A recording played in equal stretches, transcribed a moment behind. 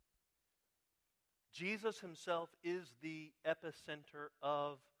Jesus himself is the epicenter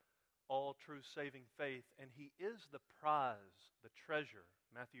of all true saving faith, and he is the prize, the treasure,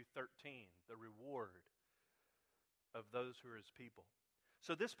 Matthew 13, the reward of those who are his people.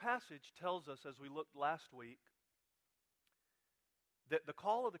 So this passage tells us, as we looked last week, that the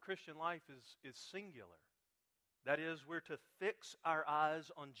call of the Christian life is singular. That is, we're to fix our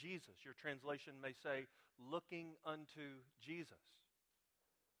eyes on Jesus. Your translation may say, looking unto Jesus.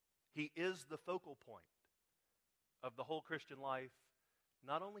 He is the focal point of the whole Christian life,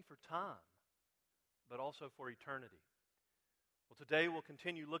 not only for time, but also for eternity. Well, today we'll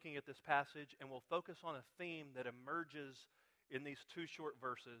continue looking at this passage, and we'll focus on a theme that emerges in these two short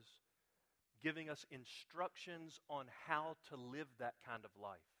verses, giving us instructions on how to live that kind of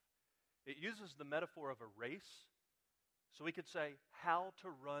life. It uses the metaphor of a race, so we could say how to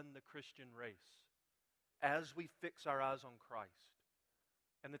run the Christian race as we fix our eyes on Christ.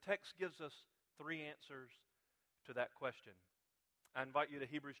 And the text gives us three answers to that question. I invite you to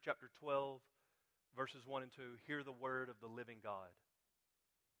Hebrews chapter 12, verses 1 and 2. Hear the word of the living God.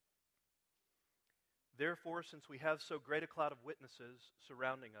 Therefore, since we have so great a cloud of witnesses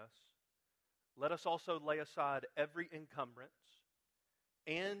surrounding us, let us also lay aside every encumbrance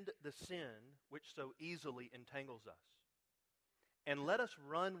and the sin which so easily entangles us. And let us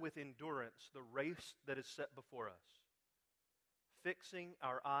run with endurance the race that is set before us, fixing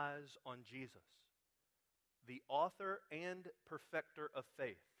our eyes on Jesus, the author and perfecter of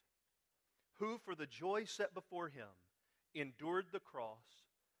faith, who for the joy set before him endured the cross,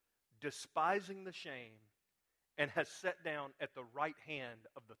 despising the shame, and has sat down at the right hand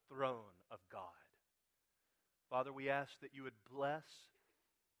of the throne of God. Father, we ask that you would bless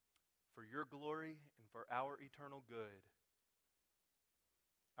for your glory and for our eternal good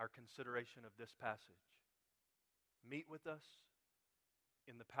our consideration of this passage. Meet with us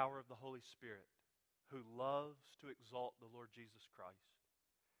in the power of the Holy Spirit, who loves to exalt the Lord Jesus Christ.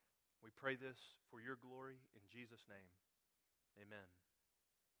 We pray this for your glory in Jesus' name. Amen.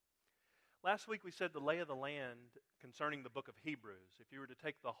 Last week we said the lay of the land concerning the book of Hebrews. If you were to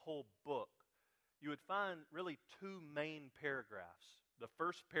take the whole book, you would find really two main paragraphs. The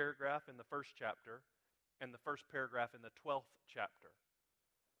first paragraph in the first chapter and the first paragraph in the 12th chapter.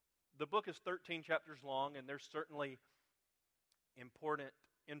 The book is 13 chapters long, and there's certainly important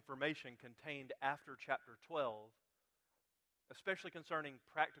information contained after chapter 12, especially concerning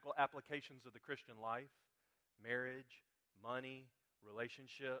practical applications of the Christian life, marriage, money,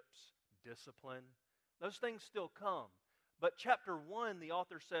 relationships, discipline. Those things still come. But chapter 1, the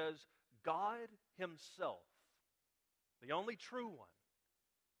author says, God himself, the only true one,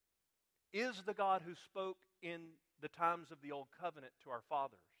 is the God who spoke in the times of the Old Covenant to our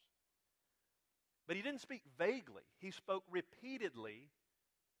fathers. But he didn't speak vaguely. He spoke repeatedly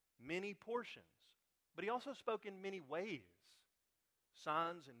many portions. But he also spoke in many ways.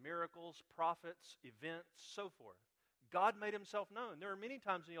 Signs and miracles, prophets, events, so forth. God made himself known. There are many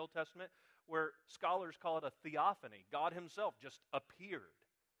times in the Old Testament where scholars call it a theophany. God himself just appeared.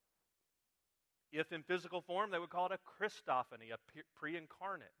 If in physical form, they would call it a Christophany, a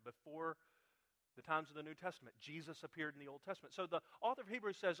pre-incarnate, before the times of the New Testament. Jesus appeared in the Old Testament. So the author of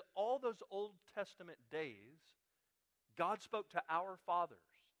Hebrews says all those Old Testament days, God spoke to our fathers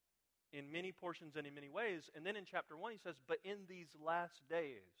in many portions and in many ways. And then in chapter 1 he says, but in these last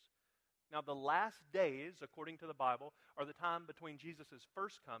days. Now the last days, according to the Bible, are the time between Jesus'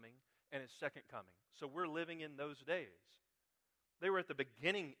 first coming and his second coming. So we're living in those days. They were at the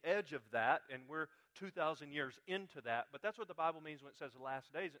beginning edge of that, and we're 2,000 years into that. But that's what the Bible means when it says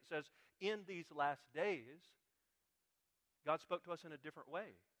last days. It says, in these last days, God spoke to us in a different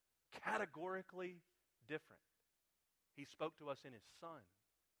way. Categorically different. He spoke to us in his Son.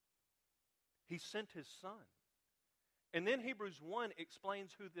 He sent his Son. And then Hebrews 1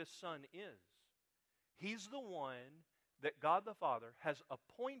 explains who this Son is. He's the one that God the Father has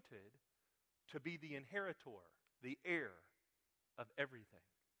appointed to be the inheritor, the heir of everything.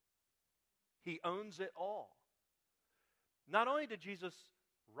 He owns it all. Not only did Jesus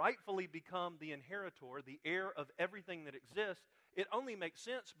rightfully become the inheritor, the heir of everything that exists, it only makes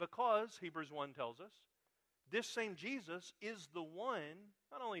sense because, Hebrews 1 tells us, this same Jesus is the one,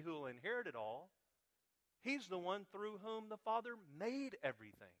 not only who will inherit it all, he's the one through whom the Father made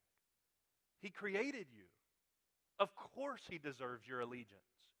everything. He created you. Of course he deserves your allegiance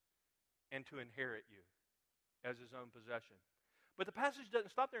and to inherit you as his own possession. But the passage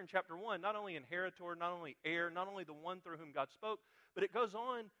doesn't stop there in chapter 1. Not only inheritor, not only heir, not only the one through whom God spoke, but it goes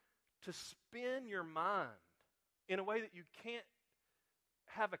on to spin your mind in a way that you can't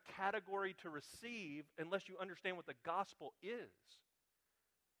have a category to receive unless you understand what the gospel is.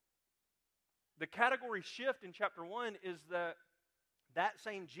 The category shift in chapter 1 is that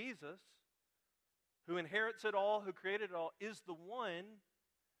same Jesus who inherits it all, who created it all, is the one,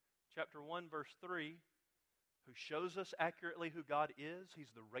 chapter 1, verse 3, who shows us accurately who God is.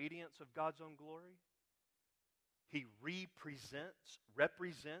 He's the radiance of God's own glory. He represents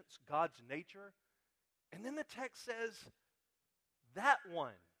God's nature. And then the text says, that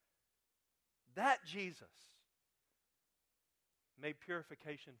one, that Jesus, made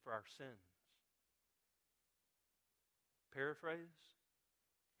purification for our sins. Paraphrase,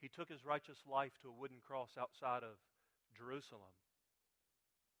 he took his righteous life to a wooden cross outside of Jerusalem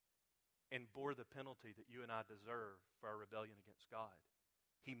and bore the penalty that you and I deserve for our rebellion against God.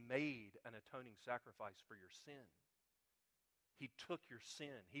 He made an atoning sacrifice for your sin. He took your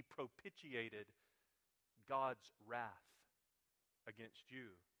sin. He propitiated God's wrath against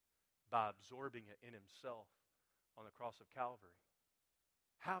you by absorbing it in himself on the cross of Calvary.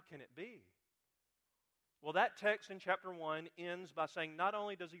 How can it be? Well, that text in chapter 1 ends by saying not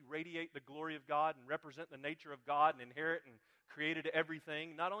only does he radiate the glory of God and represent the nature of God and inherit and created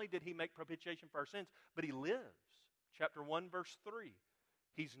everything, not only did he make propitiation for our sins, but he lives. Chapter 1, verse 3.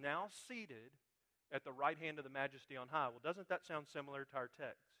 He's now seated at the right hand of the Majesty on high. Well, doesn't that sound similar to our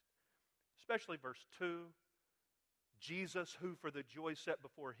text? Especially verse 2. Jesus, who for the joy set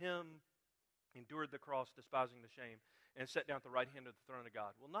before him, endured the cross, despising the shame, and sat down at the right hand of the throne of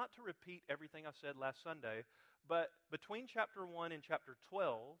God. Well, not to repeat everything I said last Sunday, but between chapter 1 and chapter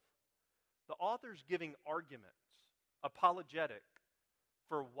 12, the author's giving arguments, apologetic,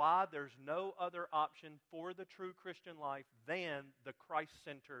 for why there's no other option for the true Christian life than the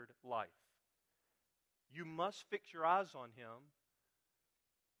Christ-centered life. You must fix your eyes on him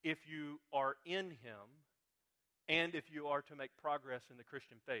if you are in him and if you are to make progress in the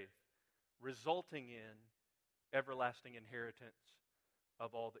Christian faith, resulting in everlasting inheritance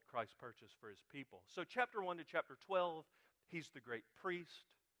of all that Christ purchased for his people. So chapter 1 to chapter 12, he's the great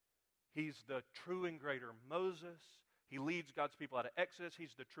priest. He's the true and greater Moses. He leads God's people out of Exodus.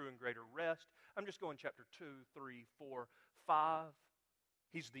 He's the true and greater rest. I'm just going chapter 2, 3, 4, 5.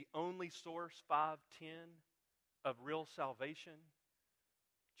 He's the only source, 5, 10, of real salvation.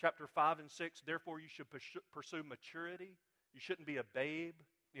 Chapter 5 and 6, therefore you should pursue maturity. You shouldn't be a babe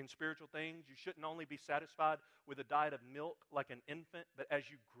in spiritual things. You shouldn't only be satisfied with a diet of milk like an infant, but as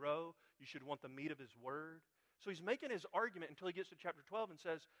you grow, you should want the meat of his word. So he's making his argument until he gets to chapter 12 and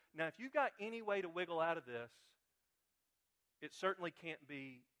says, now if you've got any way to wiggle out of this, it certainly can't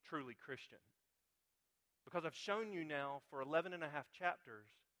be truly Christian. Because I've shown you now for 11 and a half chapters,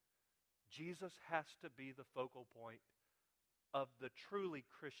 Jesus has to be the focal point of the truly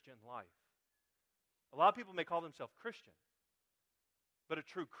Christian life. A lot of people may call themselves Christian, but a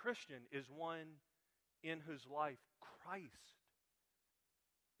true Christian is one in whose life Christ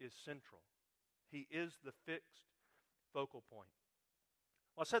is central. He is the fixed focal point.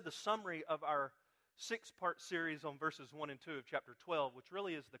 Well, I said the summary of our 6-part series on verses 1 and 2 of chapter 12, which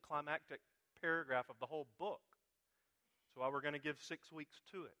really is the climactic paragraph of the whole book. So we're going to give 6 weeks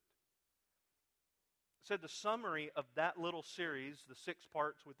to it. I said the summary of that little series, the 6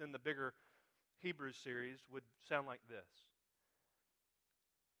 parts within the bigger Hebrews series, would sound like this.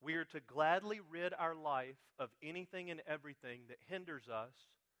 We are to gladly rid our life of anything and everything that hinders us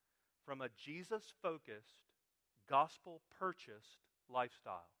from a Jesus-focused, gospel-purchased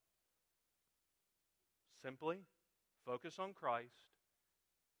lifestyle. Simply focus on Christ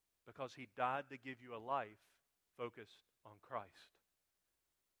because he died to give you a life focused on Christ.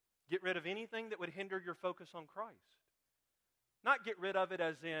 Get rid of anything that would hinder your focus on Christ. Not get rid of it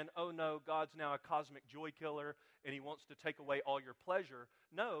as in, oh no, God's now a cosmic joy killer and he wants to take away all your pleasure.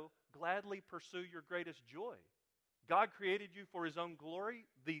 No, gladly pursue your greatest joy. God created you for his own glory.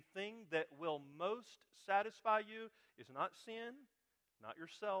 The thing that will most satisfy you is not sin, not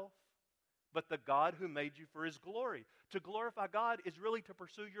yourself, but the God who made you for his glory. To glorify God is really to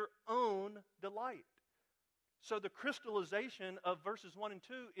pursue your own delight. So the crystallization of verses 1 and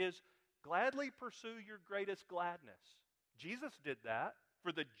 2 is gladly pursue your greatest gladness. Jesus did that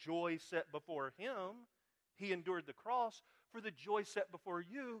for the joy set before him. He endured the cross. For the joy set before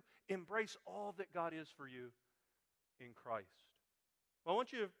you, embrace all that God is for you in Christ. Well, I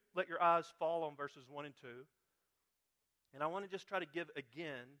want you to let your eyes fall on verses 1 and 2. And I want to just try to give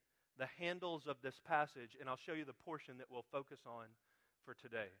again the handles of this passage, and I'll show you the portion that we'll focus on for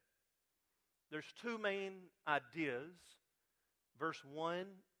today. There's 2 main ideas. Verse 1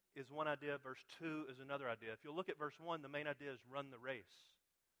 is one idea, verse 2 is another idea. If you'll look at verse 1, the main idea is run the race.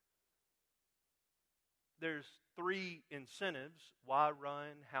 There's 3 incentives. Why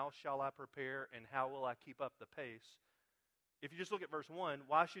run? How shall I prepare? And how will I keep up the pace? If you just look at verse 1,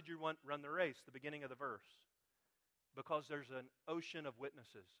 why should you run the race, the beginning of the verse? Because there's an ocean of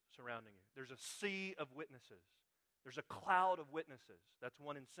witnesses surrounding you. There's a sea of witnesses. There's a cloud of witnesses. That's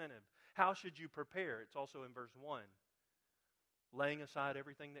one incentive. How should you prepare? It's also in verse 1. Laying aside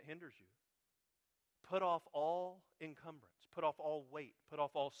everything that hinders you. Put off all encumbrance. Put off all weight. Put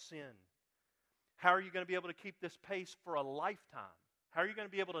off all sin. How are you going to be able to keep this pace for a lifetime? How are you going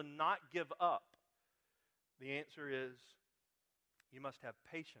to be able to not give up? The answer is, you must have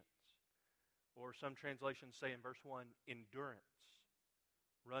patience. Or some translations say in verse 1, endurance.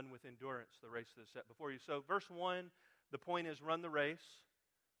 Run with endurance the race that is set before you. So verse 1, the point is run the race.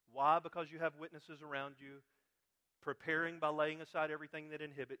 Why? Because you have witnesses around you. Preparing by laying aside everything that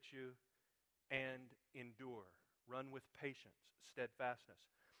inhibits you. And endure. Run with patience, steadfastness.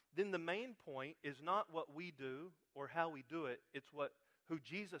 Then the main point is not what we do or how we do it. It's who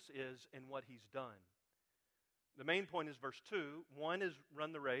Jesus is and what He's done. The main point is verse 2. 1 is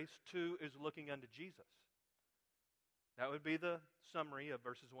run the race. 2 is looking unto Jesus. That would be the summary of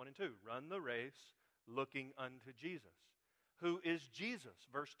verses 1 and 2. Run the race looking unto Jesus. Who is Jesus?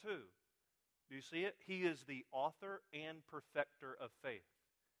 Verse 2. Do you see it? He is the author and perfecter of faith.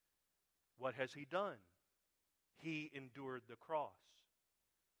 What has He done? He endured the cross.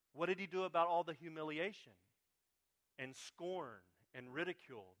 What did He do about all the humiliation and scorn and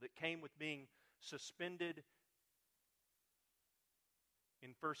ridicule that came with being suspended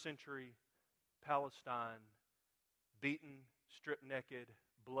in first century Palestine, beaten, stripped naked,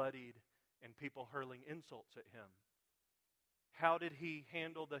 bloodied, and people hurling insults at Him? How did He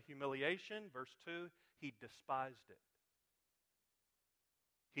handle the humiliation? Verse 2, He despised it.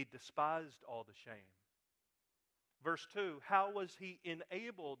 He despised all the shame. Verse 2, how was He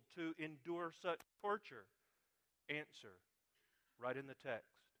enabled to endure such torture? Answer, right in the text,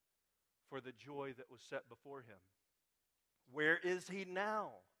 for the joy that was set before Him. Where is He now?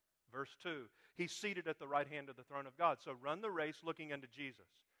 Verse 2, He's seated at the right hand of the throne of God. So run the race looking unto Jesus.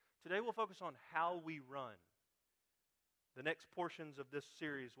 Today we'll focus on how we run. The next portions of this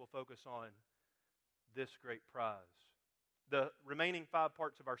series will focus on this great prize. The remaining 5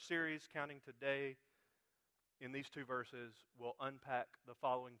 parts of our series, counting today, in these 2 verses, will unpack the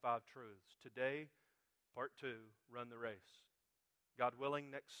following 5 truths. Today, part 2, run the race. God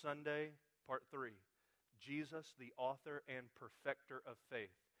willing, next Sunday, part 3, Jesus, the author and perfecter of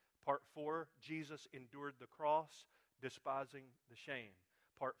faith. Part 4, Jesus endured the cross, despising the shame.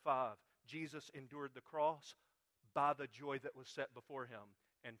 Part 5, Jesus endured the cross by the joy that was set before Him.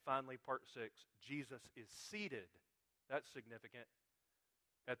 And finally, part 6, Jesus is seated, that's significant,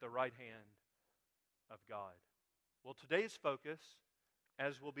 at the right hand of God. Well, today's focus,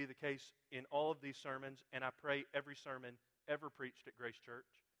 as will be the case in all of these sermons, and I pray every sermon ever preached at Grace Church,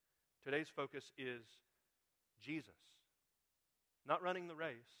 today's focus is Jesus. Not running the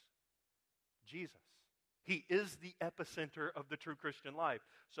race, Jesus. He is the epicenter of the true Christian life.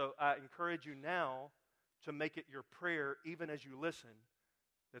 So I encourage you now to make it your prayer, even as you listen,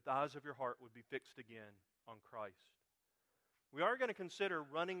 that the eyes of your heart would be fixed again on Christ. We are going to consider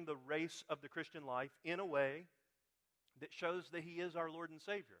running the race of the Christian life in a way that shows that He is our Lord and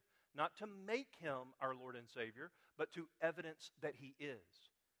Savior. Not to make Him our Lord and Savior, but to evidence that He is.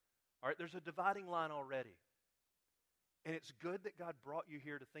 All right, there's a dividing line already. And it's good that God brought you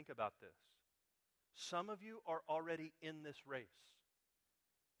here to think about this. Some of you are already in this race.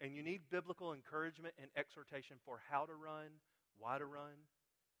 And you need biblical encouragement and exhortation for how to run, why to run.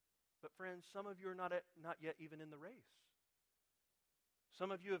 But friends, some of you are not yet even in the race. Some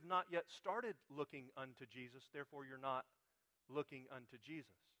of you have not yet started looking unto Jesus, therefore you're not looking unto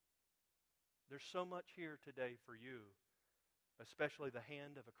Jesus. There's so much here today for you, especially the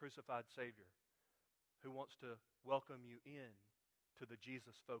hand of a crucified Savior who wants to welcome you in to the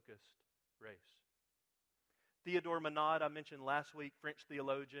Jesus-focused race. Theodore Monod, I mentioned last week, French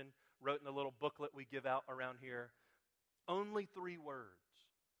theologian, wrote in the little booklet we give out around here, only 3 words,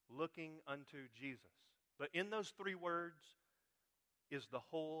 looking unto Jesus. But in those 3 words is the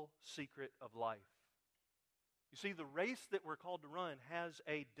whole secret of life. You see, the race that we're called to run has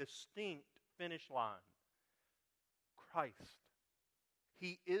a distinct finish line. Christ.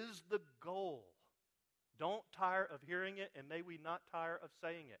 He is the goal. Don't tire of hearing it, and may we not tire of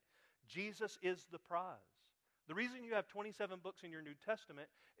saying it. Jesus is the prize. The reason you have 27 books in your New Testament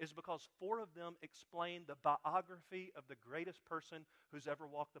is because 4 of them explain the biography of the greatest person who's ever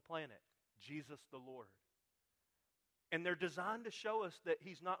walked the planet, Jesus the Lord. And they're designed to show us that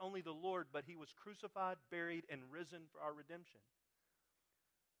He's not only the Lord, but He was crucified, buried, and risen for our redemption.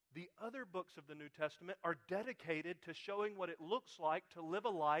 The other books of the New Testament are dedicated to showing what it looks like to live a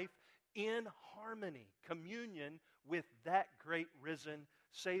life in harmony, communion with that great risen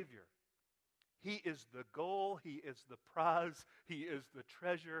Savior. He is the goal. He is the prize. He is the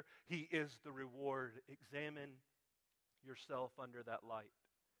treasure. He is the reward. Examine yourself under that light.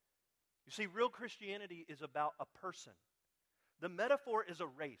 You see, real Christianity is about a person. The metaphor is a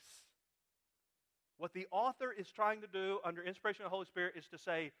race. What the author is trying to do under inspiration of the Holy Spirit is to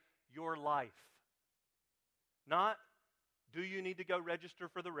say, your life. Not, do you need to go register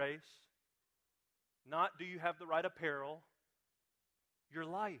for the race? Not, do you have the right apparel? Your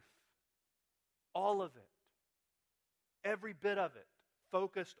life. All of it. Every bit of it.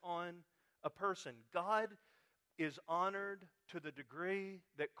 Focused on a person. God is honored to the degree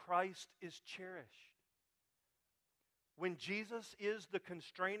that Christ is cherished. When Jesus is the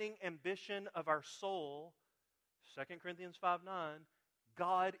constraining ambition of our soul, 2 Corinthians 5:9,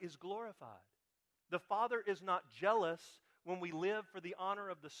 God is glorified. The Father is not jealous when we live for the honor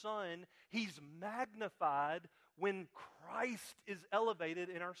of the Son. He's magnified when Christ is elevated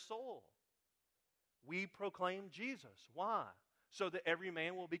in our soul. We proclaim Jesus. Why? So that every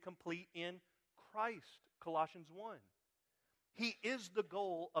man will be complete in Christ. Colossians 1. He is the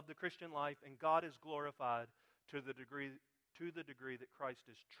goal of the Christian life, and God is glorified to the degree that Christ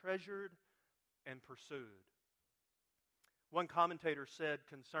is treasured and pursued. One commentator said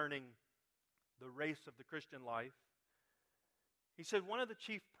concerning the race of the Christian life, he said, one of the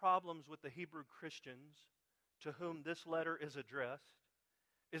chief problems with the Hebrew Christians to whom this letter is addressed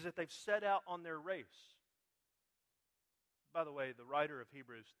is that they've set out on their race. By the way, the writer of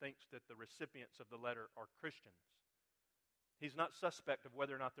Hebrews thinks that the recipients of the letter are Christians. He's not suspect of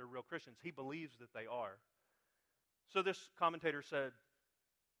whether or not they're real Christians. He believes that they are. So this commentator said,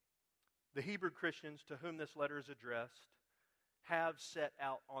 the Hebrew Christians to whom this letter is addressed have set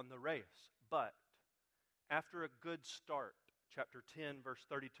out on the race. But after a good start, chapter 10, verse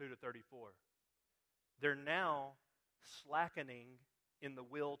 32 to 34, they're now slackening in the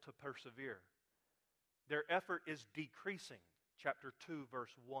will to persevere. Their effort is decreasing, chapter 2,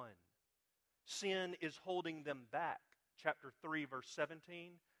 verse 1. Sin is holding them back, chapter 3, verse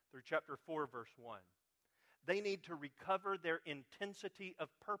 17, through chapter 4, verse 1. They need to recover their intensity of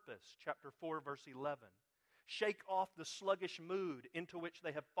purpose, chapter 4, verse 11. Shake off the sluggish mood into which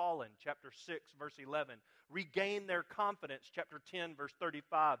they have fallen, chapter 6, verse 11. Regain their confidence, chapter 10, verse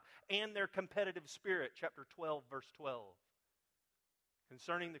 35. And their competitive spirit, chapter 12, verse 12.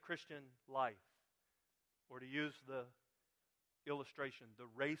 Concerning the Christian life, or to use the illustration, the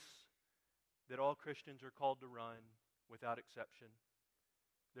race that all Christians are called to run without exception,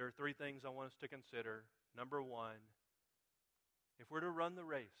 there are three things I want us to consider. Number one, if we're to run the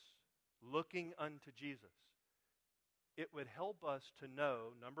race looking unto Jesus, it would help us to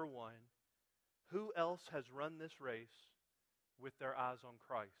know, number one, who else has run this race with their eyes on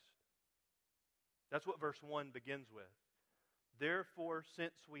Christ. That's what verse 1 begins with. Therefore,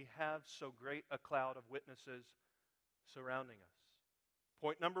 since we have so great a cloud of witnesses surrounding us.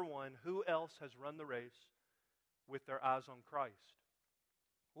 Point number one, who else has run the race with their eyes on Christ?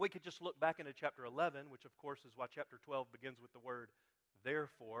 We could just look back into chapter 11, which of course is why chapter 12 begins with the word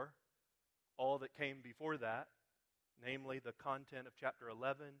therefore. All that came before that, namely the content of chapter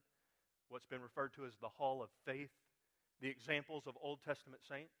 11, what's been referred to as the hall of faith, the examples of Old Testament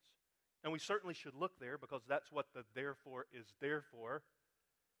saints. And we certainly should look there because that's what the therefore is there for.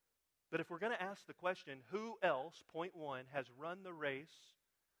 But if we're going to ask the question, who else, point one, has run the race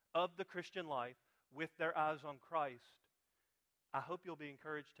of the Christian life with their eyes on Christ, I hope you'll be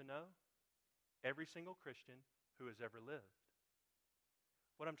encouraged to know every single Christian who has ever lived.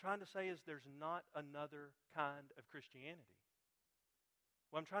 What I'm trying to say is there's not another kind of Christianity.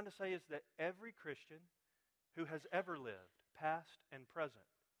 What I'm trying to say is that every Christian who has ever lived, past and present,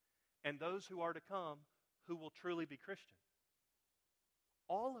 and those who are to come who will truly be Christian,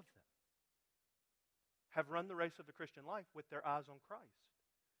 all of them have run the race of the Christian life with their eyes on Christ.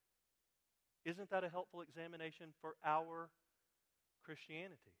 Isn't that a helpful examination for our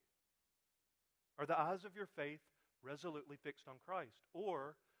Christianity? Are the eyes of your faith resolutely fixed on Christ?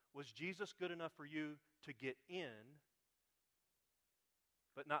 Or was Jesus good enough for you to get in,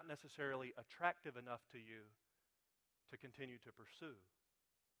 but not necessarily attractive enough to you to continue to pursue?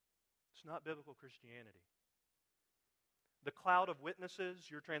 It's not biblical Christianity. The cloud of witnesses,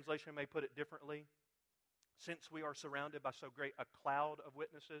 your translation may put it differently. Since we are surrounded by so great a cloud of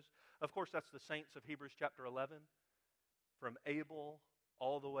witnesses, of course that's the saints of Hebrews chapter 11, from Abel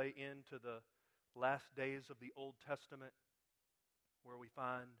all the way into the last days of the Old Testament, where we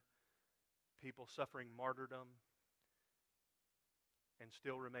find people suffering martyrdom and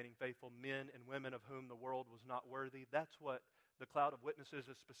still remaining faithful, men and women of whom the world was not worthy. That's what the cloud of witnesses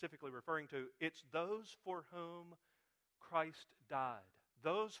is specifically referring to. It's those for whom Christ died,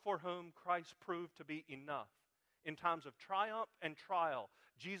 those for whom Christ proved to be enough. In times of triumph and trial,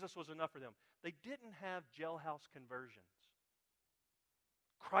 Jesus was enough for them. They didn't have jailhouse conversions.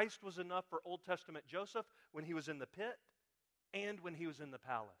 Christ was enough for Old Testament Joseph when he was in the pit and when he was in the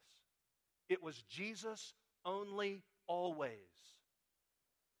palace. It was Jesus only, always.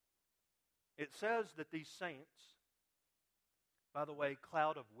 It says that these saints, by the way,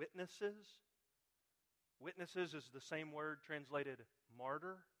 cloud of witnesses. Witnesses is the same word translated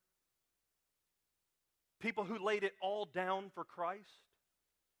martyr. People who laid it all down for Christ.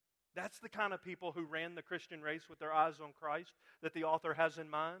 That's the kind of people who ran the Christian race with their eyes on Christ that the author has in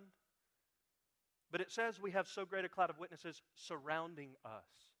mind. But it says we have so great a cloud of witnesses surrounding us.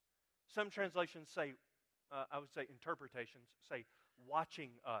 Some translations say, I would say interpretations, say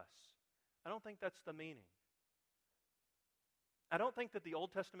watching us. I don't think that's the meaning. I don't think that the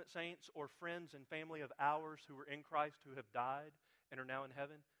Old Testament saints or friends and family of ours who were in Christ who have died and are now in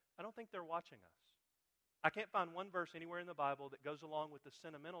heaven, I don't think they're watching us. I can't find one verse anywhere in the Bible that goes along with the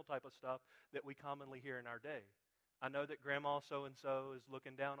sentimental type of stuff that we commonly hear in our day. I know that grandma so-and-so is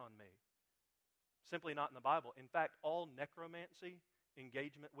looking down on me. Simply not in the Bible. In fact, all necromancy,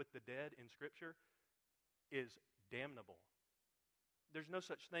 engagement with the dead in Scripture, is damnable. There's no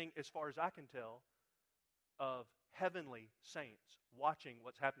such thing, as far as I can tell, of heavenly saints watching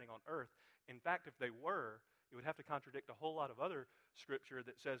what's happening on earth. In fact, if they were, it would have to contradict a whole lot of other Scripture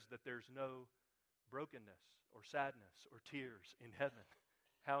that says that there's no brokenness or sadness or tears in heaven.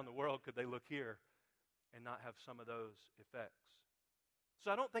 How in the world could they look here and not have some of those effects? So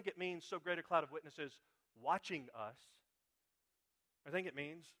I don't think it means so great a cloud of witnesses watching us. I think it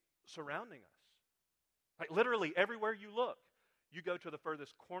means surrounding us. Like literally everywhere you look, you go to the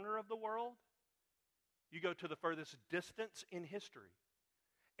furthest corner of the world, you go to the furthest distance in history.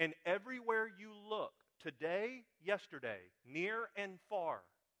 And everywhere you look, today, yesterday, near and far,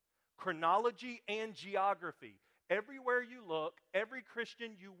 chronology and geography, everywhere you look, every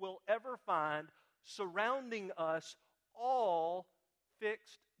Christian you will ever find surrounding us all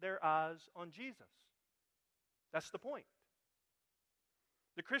fixed their eyes on Jesus. That's the point.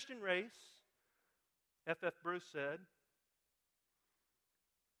 The Christian race, F.F. Bruce said,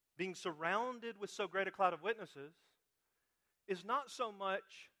 being surrounded with so great a cloud of witnesses is not so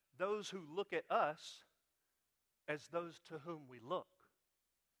much those who look at us as those to whom we look.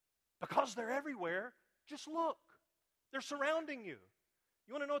 Because they're everywhere, just look. They're surrounding you.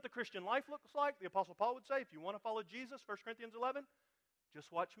 You want to know what the Christian life looks like? The Apostle Paul would say, if you want to follow Jesus, 1 Corinthians 11,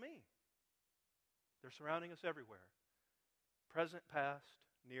 just watch me. They're surrounding us everywhere. Present, past,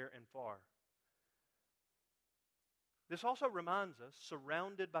 near, and far. This also reminds us,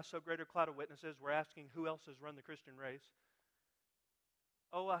 surrounded by so great a cloud of witnesses, we're asking who else has run the Christian race.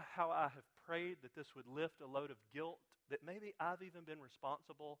 Oh, how I have prayed that this would lift a load of guilt that maybe I've even been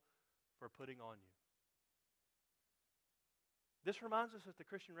responsible for putting on you. This reminds us that the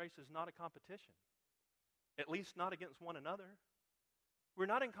Christian race is not a competition, at least not against one another. We're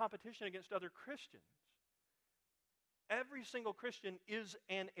not in competition against other Christians. Every single Christian is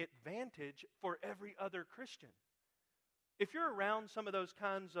an advantage for every other Christian. If you're around some of those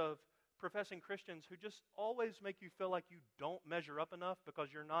kinds of professing Christians who just always make you feel like you don't measure up enough because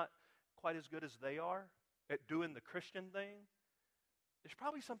you're not quite as good as they are at doing the Christian thing, there's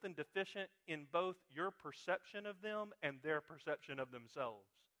probably something deficient in both your perception of them and their perception of themselves.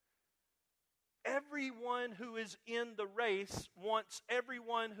 Everyone who is in the race wants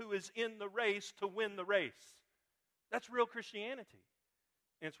everyone who is in the race to win the race. That's real Christianity.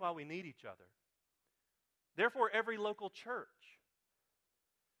 And it's why we need each other. Therefore, every local church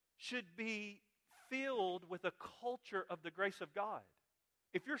should be filled with a culture of the grace of God.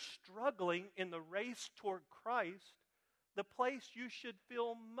 If you're struggling in the race toward Christ, the place you should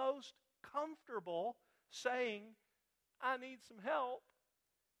feel most comfortable saying, I need some help,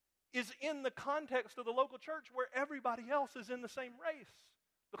 is in the context of the local church where everybody else is in the same race.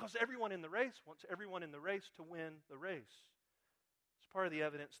 Because everyone in the race wants everyone in the race to win the race. It's part of the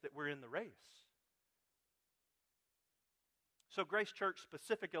evidence that we're in the race. So Grace Church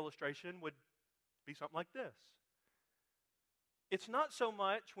specific illustration would be something like this. It's not so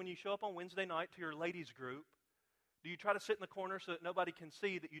much when you show up on Wednesday night to your ladies group, do you try to sit in the corner so that nobody can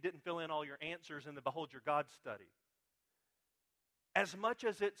see that you didn't fill in all your answers in the Behold Your God study. As much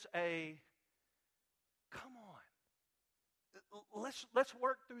as it's a, come on, let's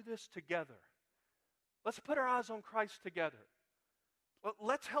work through this together. Let's put our eyes on Christ together.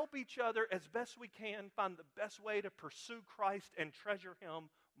 Let's help each other as best we can find the best way to pursue Christ and treasure Him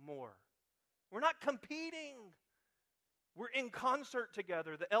more. We're not competing. We're in concert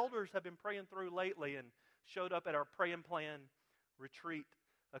together. The elders have been praying through lately, and showed up at our Pray and Plan retreat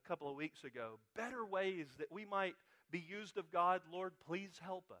a couple of weeks ago. Better ways that we might be used of God. Lord, please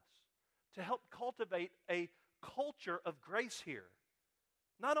help us to help cultivate a culture of grace here.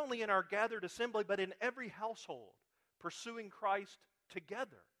 Not only in our gathered assembly, but in every household, pursuing Christ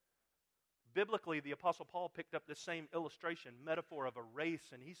together. Biblically, the Apostle Paul picked up this same illustration, metaphor of a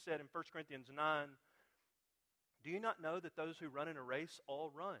race, and he said in 1 Corinthians 9, do you not know that those who run in a race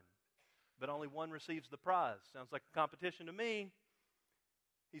all run, but only one receives the prize? Sounds like a competition to me.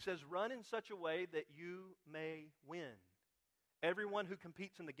 He says, run in such a way that you may win. Everyone who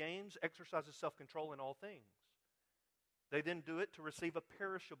competes in the games exercises self-control in all things. They then do it to receive a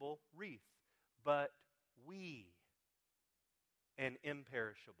perishable wreath, but we an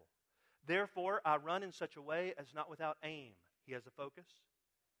imperishable. Therefore, I run in such a way as not without aim. He has a focus.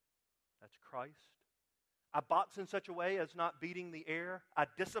 That's Christ. I box in such a way as not beating the air. I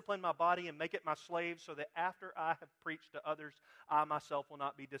discipline my body and make it my slave so that after I have preached to others, I myself will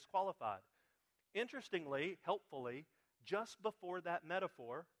not be disqualified. Interestingly, helpfully, just before that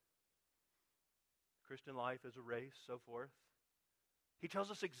metaphor, Christian life is a race, so forth, he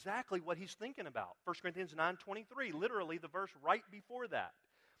tells us exactly what he's thinking about. 1 Corinthians 9:23, literally the verse right before that.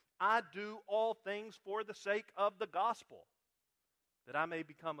 I do all things for the sake of the gospel, that I may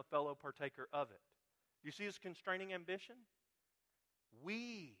become a fellow partaker of it. You see his constraining ambition?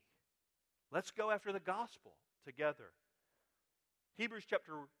 Let's go after the gospel together. Hebrews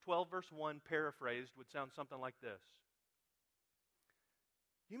chapter 12, verse 1, paraphrased, would sound something like this.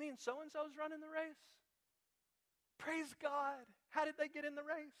 You mean so-and-so's running the race? Praise God. How did they get in the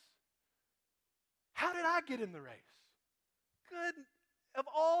race? How did I get in the race? Good. Of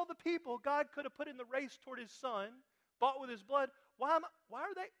all the people God could have put in the race toward his son, bought with his blood, why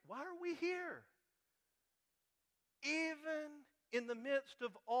are we here? Even in the midst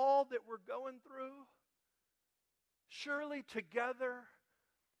of all that we're going through, surely together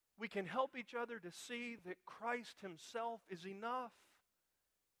we can help each other to see that Christ himself is enough.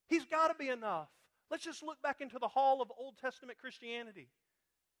 He's got to be enough. Let's just look back into the hall of Old Testament Christianity.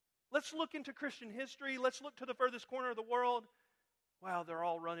 Let's look into Christian history. Let's look to the furthest corner of the world. Wow, they're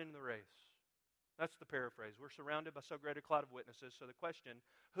all running the race. That's the paraphrase. We're surrounded by so great a cloud of witnesses. So the question,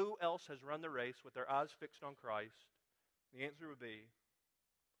 who else has run the race with their eyes fixed on Christ? The answer would be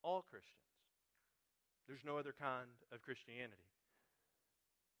all Christians. There's no other kind of Christianity.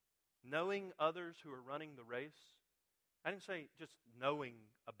 Knowing others who are running the race, I didn't say just knowing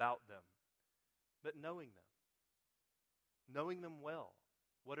about them, but knowing them. Knowing them well.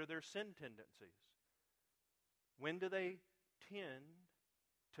 What are their sin tendencies? When do they tend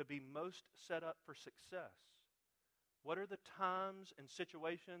to be most set up for success? What are the times and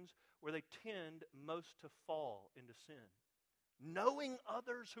situations where they tend most to fall into sin? Knowing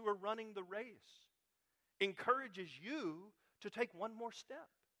others who are running the race encourages you to take one more step.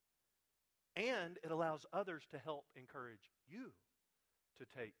 And it allows others to help encourage you to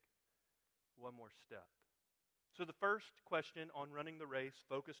take one more step. So the first question on running the race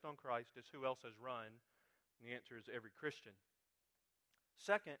focused on Christ is who else has run? And the answer is every Christian.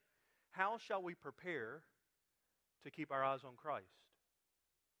 Second, how shall we prepare to keep our eyes on Christ?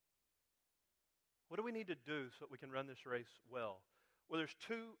 What do we need to do so that we can run this race well? Well, there's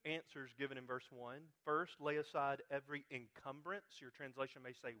two answers given in verse 1. First, lay aside every encumbrance. Your translation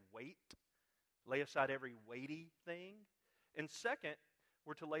may say weight. Lay aside every weighty thing. And second,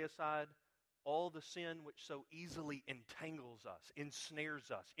 we're to lay aside all the sin which so easily entangles us, ensnares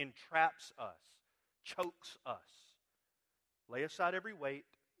us, entraps us, chokes us. Lay aside every weight.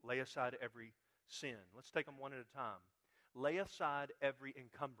 Lay aside every sin. Let's take them one at a time. Lay aside every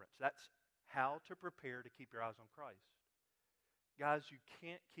encumbrance. That's how to prepare to keep your eyes on Christ. Guys, you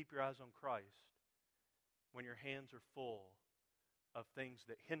can't keep your eyes on Christ when your hands are full of things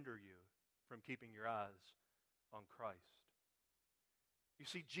that hinder you from keeping your eyes on Christ. You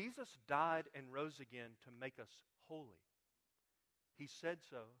see, Jesus died and rose again to make us holy. He said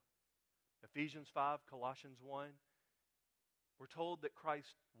so. Ephesians 5, Colossians 1. We're told that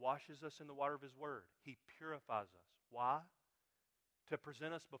Christ washes us in the water of his word. He purifies us. Why? To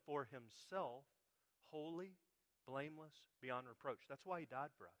present us before himself holy, blameless, beyond reproach. That's why he died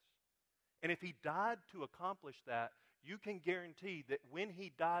for us. And if he died to accomplish that, you can guarantee that when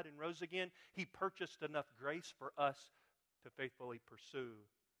he died and rose again, he purchased enough grace for us to faithfully pursue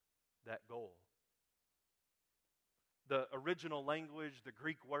that goal. The original language, the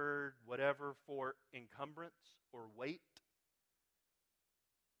Greek word, whatever, for encumbrance or weight,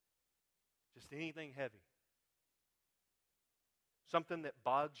 just anything heavy. Something that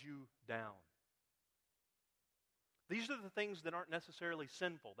bogs you down. These are the things that aren't necessarily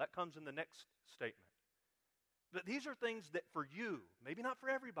sinful. That comes in the next statement. But these are things that for you, maybe not for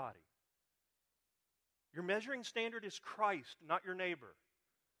everybody. Your measuring standard is Christ, not your neighbor.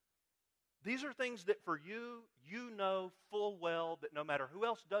 These are things that for you, you know full well that no matter who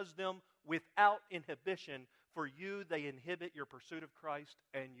else does them without inhibition, for you they inhibit your pursuit of Christ,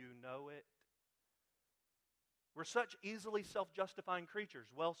 and you know it. We're such easily self-justifying creatures.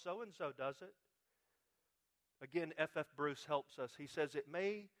 Well, so-and-so does it. Again, F.F. Bruce helps us. He says, it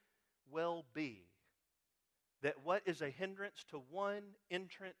may well be that what is a hindrance to one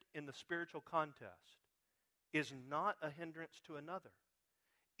entrant in the spiritual contest is not a hindrance to another.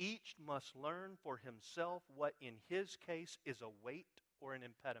 Each must learn for himself what in his case is a weight or an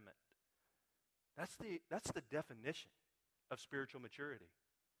impediment. That's the definition of spiritual maturity.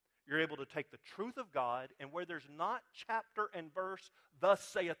 You're able to take the truth of God, and where there's not chapter and verse, thus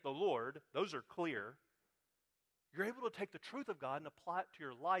saith the Lord, those are clear. You're able to take the truth of God and apply it to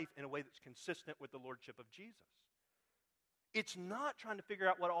your life in a way that's consistent with the Lordship of Jesus. It's not trying to figure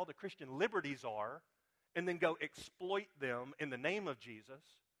out what all the Christian liberties are and then go exploit them in the name of Jesus.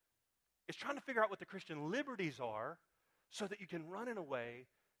 It's trying to figure out what the Christian liberties are so that you can run in a way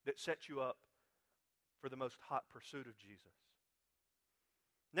that sets you up for the most hot pursuit of Jesus.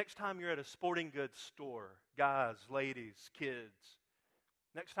 Next time you're at a sporting goods store, guys, ladies, kids,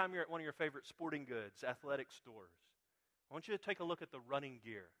 next time you're at one of your favorite sporting goods, athletic stores, I want you to take a look at the running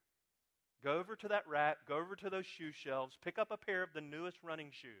gear. Go over to that rack, go over to those shoe shelves, pick up a pair of the newest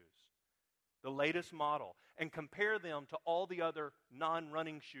running shoes, the latest model, and compare them to all the other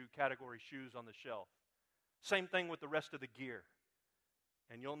non-running shoe category shoes on the shelf. Same thing with the rest of the gear.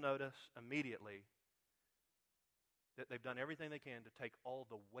 And you'll notice immediately that they've done everything they can to take all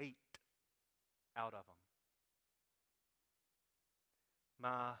the weight out of them.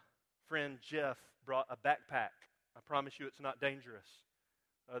 My friend Jeff brought a backpack. I promise you it's not dangerous,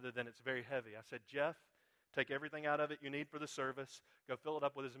 other than it's very heavy. I said, Jeff, take everything out of it you need for the service. Go fill it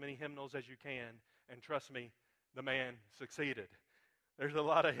up with as many hymnals as you can. And trust me, the man succeeded. There's a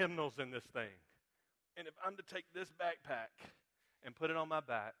lot of hymnals in this thing. And if I'm to take this backpack and put it on my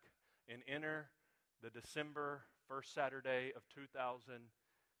back and enter the December 1st Saturday of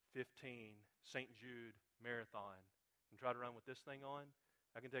 2015 St. Jude Marathon and try to run with this thing on,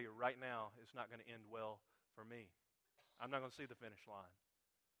 I can tell you right now it's not going to end well for me. I'm not going to see the finish line.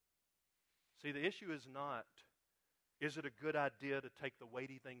 See, the issue is not, is it a good idea to take the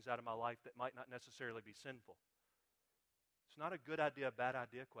weighty things out of my life that might not necessarily be sinful? It's not a good idea, bad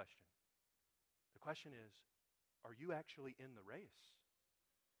idea question. The question is, are you actually in the race?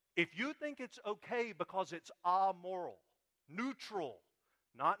 If you think it's okay because it's amoral, neutral,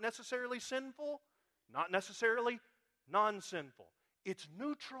 not necessarily sinful, not necessarily non-sinful, it's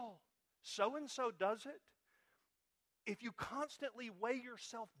neutral. So-and-so does it. If you constantly weigh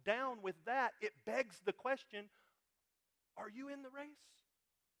yourself down with that, it begs the question, are you in the race?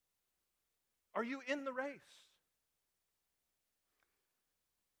 Are you in the race?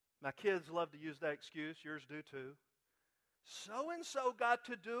 My kids love to use that excuse. Yours do too. So-and-so got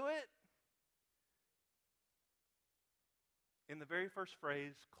to do it. In the very first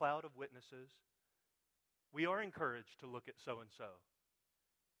phrase, cloud of witnesses, we are encouraged to look at so-and-so.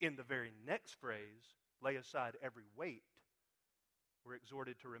 In the very next phrase, lay aside every weight, we're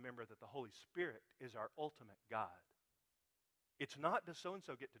exhorted to remember that the Holy Spirit is our ultimate guide. It's not does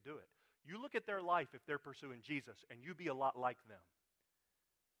so-and-so get to do it. You look at their life if they're pursuing Jesus, and you be a lot like them.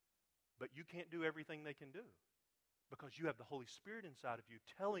 But you can't do everything they can do because you have the Holy Spirit inside of you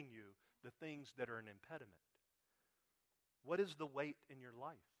telling you the things that are an impediment. What is the weight in your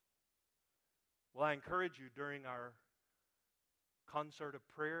life? Well, I encourage you during our concert of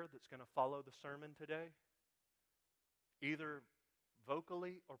prayer that's going to follow the sermon today, either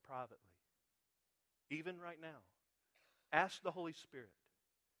vocally or privately, even right now, ask the Holy Spirit,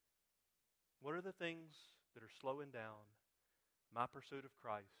 what are the things that are slowing down my pursuit of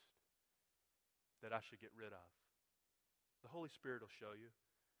Christ that I should get rid of? The Holy Spirit will show you.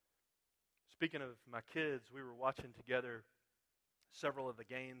 Speaking of my kids, we were watching together several of the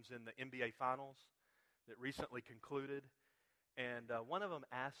games in the NBA Finals that recently concluded. And one of them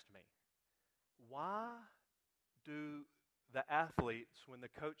asked me, why do the athletes, when the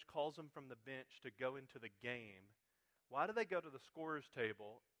coach calls them from the bench to go into the game, why do they go to the scorer's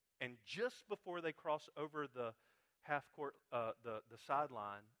table and just before they cross over the half court, the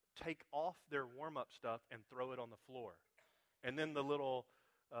sideline, take off their warm-up stuff and throw it on the floor? And then the little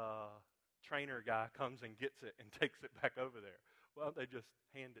trainer guy comes and gets it and takes it back over there. Well, they just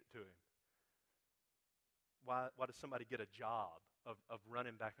hand it to him. Why does somebody get a job of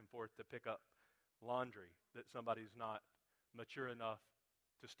running back and forth to pick up laundry that somebody's not mature enough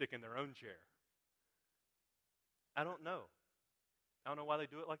to stick in their own chair? I don't know. I don't know why they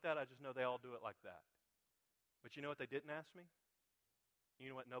do it like that. I just know they all do it like that. But you know what they didn't ask me? You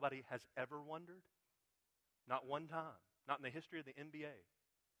know what nobody has ever wondered? Not one time. Not in the history of the NBA.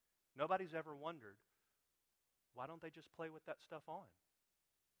 Nobody's ever wondered, why don't they just play with that stuff on?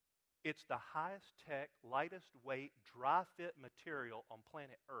 It's the highest tech, lightest weight, dry fit material on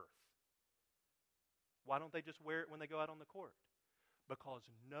planet Earth. Why don't they just wear it when they go out on the court? Because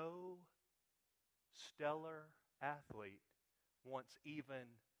no stellar athlete wants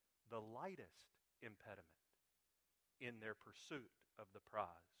even the lightest impediment in their pursuit of the prize.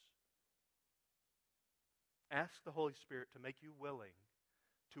 Ask the Holy Spirit to make you willing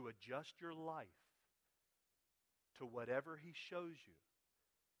to adjust your life to whatever He shows you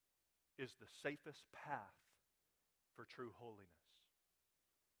is the safest path for true holiness.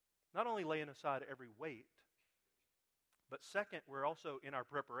 Not only laying aside every weight, but second, we're also in our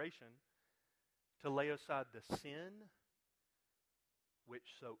preparation to lay aside the sin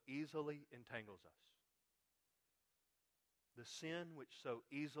which so easily entangles us. The sin which so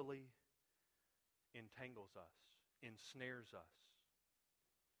easily entangles us, ensnares us.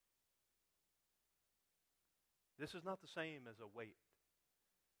 This is not the same as a weight.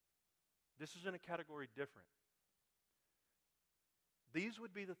 This is in a category different. These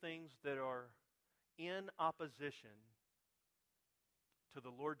would be the things that are in opposition to the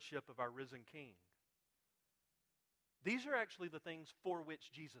lordship of our risen King. These are actually the things for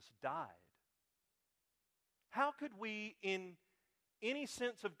which Jesus died. How could we, in any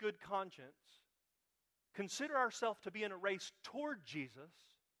sense of good conscience, consider ourselves to be in a race toward Jesus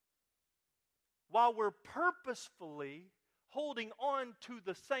while we're purposefully holding on to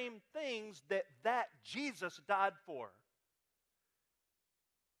the same things that Jesus died for?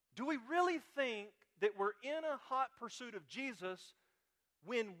 Do we really think that we're in a hot pursuit of Jesus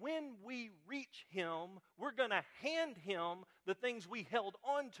when we reach Him, we're going to hand Him the things we held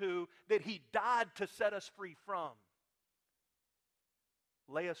on to that He died to set us free from?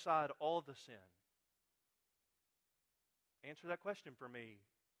 Lay aside all the sin. Answer that question for me.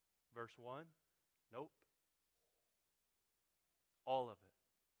 Verse 1. Nope. All of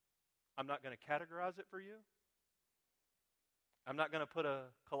it. I'm not going to categorize it for you. I'm not going to put a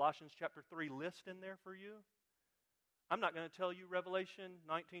Colossians chapter 3 list in there for you. I'm not going to tell you Revelation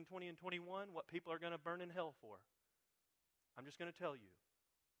 19, 20, and 21 what people are going to burn in hell for. I'm just going to tell you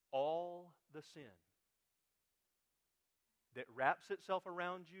all the sin that wraps itself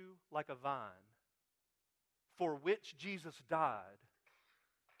around you like a vine, for which Jesus died,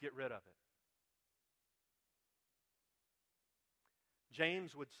 get rid of it.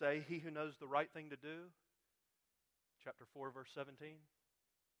 James would say, he who knows the right thing to do, chapter 4, verse 17,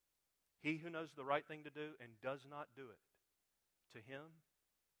 he who knows the right thing to do and does not do it, to him,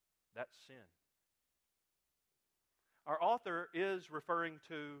 that's sin. Our author is referring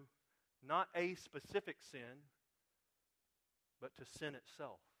to not a specific sin, but to sin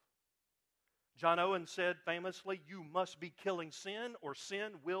itself. John Owen said famously, you must be killing sin or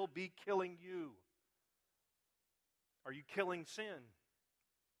sin will be killing you. Are you killing sin?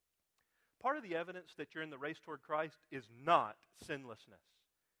 Part of the evidence that you're in the race toward Christ is not sinlessness.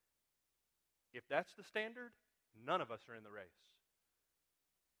 If that's the standard, none of us are in the race.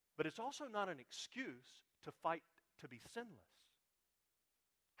 But it's also not an excuse to fight to be sinless.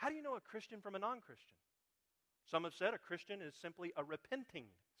 How do you know a Christian from a non-Christian? Some have said a Christian is simply a repenting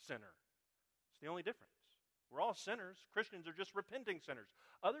sinner. It's the only difference. We're all sinners. Christians are just repenting sinners.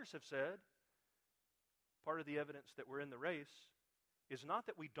 Others have said part of the evidence that we're in the race is not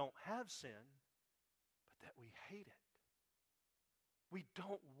that we don't have sin, but that we hate it. We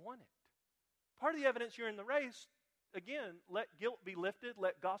don't want it. Part of the evidence you're in the race, again, let guilt be lifted,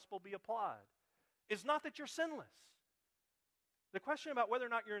 let gospel be applied, is not that you're sinless. The question about whether or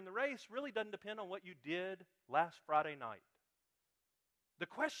not you're in the race really doesn't depend on what you did last Friday night. The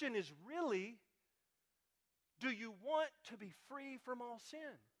question is really, do you want to be free from all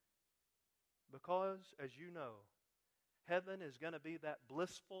sin? Because, as you know, heaven is going to be that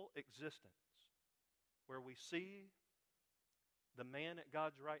blissful existence where we see the man at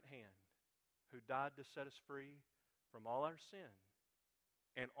God's right hand who died to set us free from all our sin.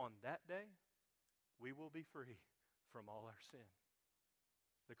 And on that day, we will be free from all our sin.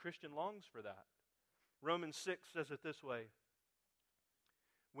 The Christian longs for that. Romans 6 says it this way.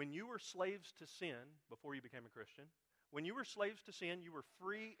 When you were slaves to sin, before you became a Christian, when you were slaves to sin, you were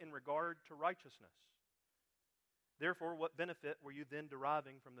free in regard to righteousness. Therefore, what benefit were you then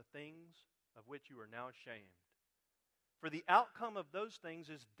deriving from the things of which you are now ashamed? For the outcome of those things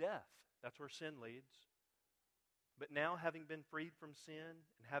is death. That's where sin leads. But now, having been freed from sin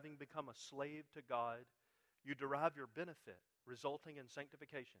and having become a slave to God, You derive your benefit, resulting in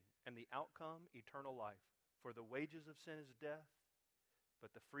sanctification, and the outcome, eternal life. For the wages of sin is death,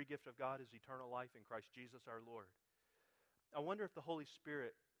 but the free gift of God is eternal life in Christ Jesus our Lord. I wonder if the Holy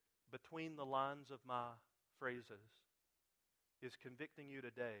Spirit, between the lines of my phrases, is convicting you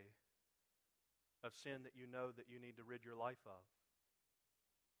today of sin that you know that you need to rid your life of.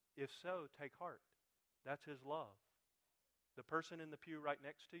 If so, take heart. That's His love. The person in the pew right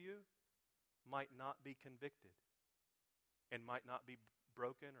next to you might not be convicted and might not be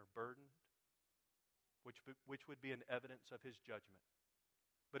broken or burdened, which would be an evidence of His judgment.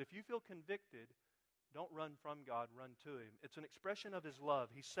 But if you feel convicted, don't run from God, run to Him. It's an expression of His love.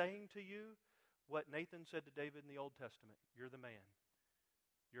 He's saying to you what Nathan said to David in the Old Testament. You're the man.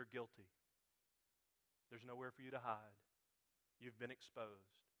 You're guilty. There's nowhere for you to hide. You've been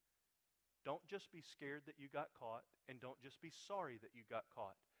exposed. Don't just be scared that you got caught, and don't just be sorry that you got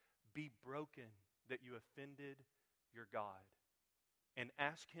caught. Be broken that you offended your God, and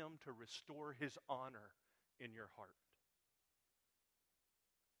ask Him to restore His honor in your heart.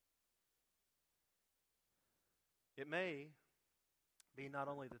 It may be not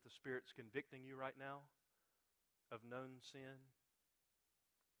only that the Spirit's convicting you right now of known sin,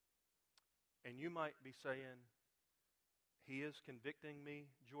 and you might be saying, He is convicting me,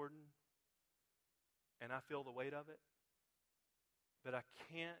 Jordan, and I feel the weight of it, but I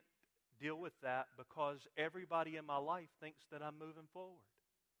can't deal with that because everybody in my life thinks that I'm moving forward.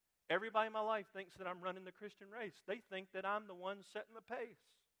 Everybody in my life thinks that I'm running the Christian race. They think that I'm the one setting the pace.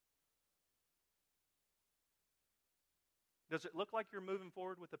 Does it look like you're moving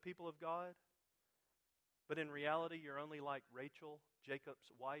forward with the people of God? But in reality, you're only like Rachel,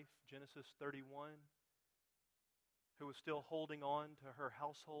 Jacob's wife, Genesis 31, who was still holding on to her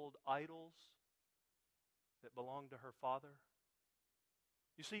household idols that belonged to her father.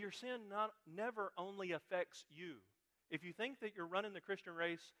 You see, your sin never only affects you. If you think that you're running the Christian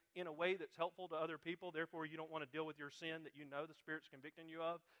race in a way that's helpful to other people, therefore you don't want to deal with your sin that you know the Spirit's convicting you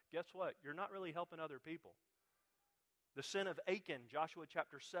of, guess what? You're not really helping other people. The sin of Achan, Joshua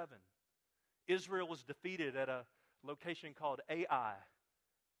chapter 7. Israel was defeated at a location called Ai.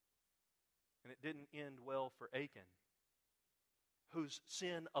 And it didn't end well for Achan, whose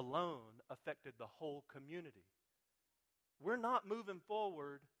sin alone affected the whole community. We're not moving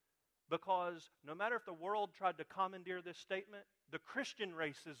forward because no matter if the world tried to commandeer this statement, the Christian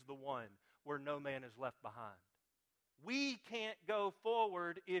race is the one where no man is left behind. We can't go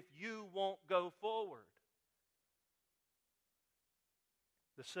forward if you won't go forward.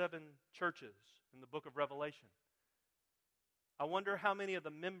 The 7 churches in the book of Revelation. I wonder how many of the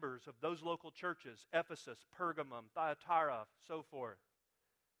members of those local churches, Ephesus, Pergamum, Thyatira, so forth,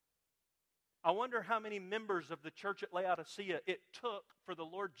 I wonder how many members of the church at Laodicea it took for the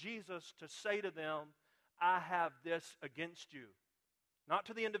Lord Jesus to say to them, I have this against you. Not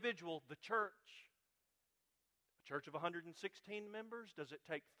to the individual, the church. A church of 116 members, does it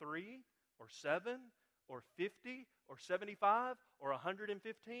take 3 or 7 or 50 or 75 or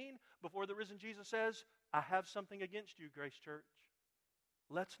 115 before the risen Jesus says, I have something against you, Grace Church?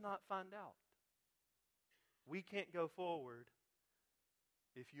 Let's not find out. We can't go forward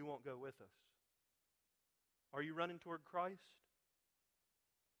if you won't go with us. Are you running toward Christ?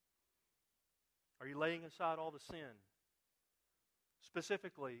 Are you laying aside all the sin?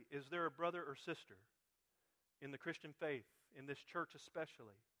 Specifically, is there a brother or sister in the Christian faith, in this church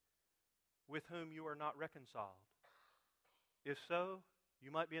especially, with whom you are not reconciled? If so, you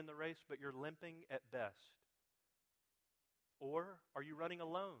might be in the race, but you're limping at best. Or are you running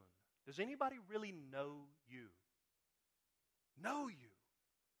alone? Does anybody really know you? Know you?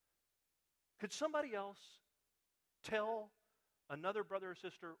 Could somebody else tell another brother or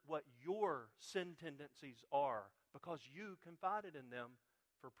sister what your sin tendencies are because you confided in them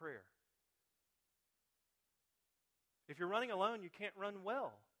for prayer? If you're running alone, you can't run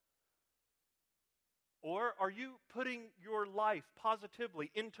well. Or are you putting your life positively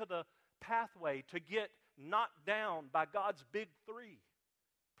into the pathway to get knocked down by God's big 3?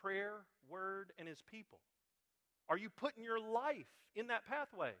 Prayer, Word, and His people. Are you putting your life in that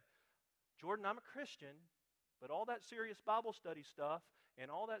pathway? Jordan, I'm a Christian, but all that serious Bible study stuff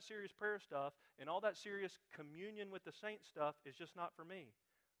and all that serious prayer stuff and all that serious communion with the saints stuff is just not for me.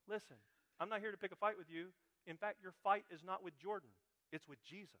 Listen, I'm not here to pick a fight with you. In fact, your fight is not with Jordan. It's with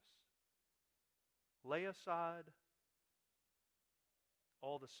Jesus. Lay aside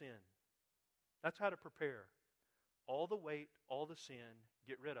all the sin. That's how to prepare. All the weight, all the sin,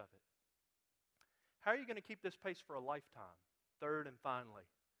 get rid of it. How are you going to keep this pace for a lifetime? Third and finally,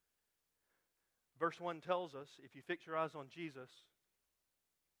 verse 1 tells us, if you fix your eyes on Jesus,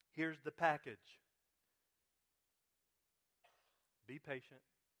 here's the package. Be patient.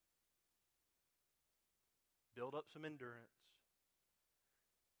 Build up some endurance.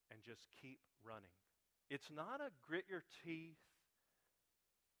 And just keep running. It's not a grit your teeth,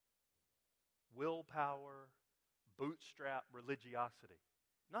 willpower, bootstrap religiosity.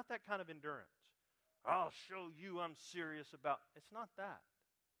 Not that kind of endurance. I'll show you I'm serious about. It's not that.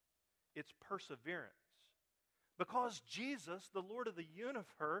 It's perseverance. Because Jesus, the Lord of the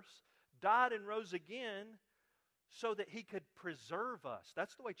universe, died and rose again so that he could preserve us.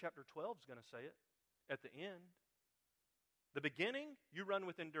 That's the way chapter 12 is going to say it at the end. The beginning, you run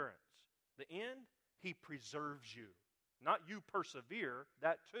with endurance. The end, he preserves you. Not you persevere,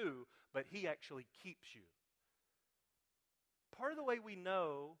 that too, but he actually keeps you. Part of the way we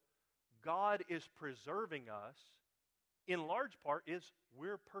know God is preserving us, in large part, is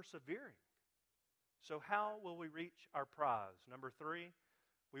we're persevering. So how will we reach our prize? Number 3,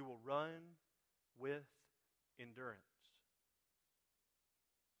 we will run with endurance.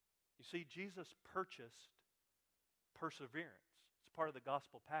 You see, Jesus purchased perseverance. It's part of the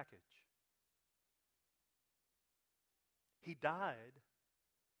gospel package. He died.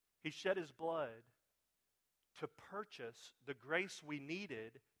 He shed his blood to purchase the grace we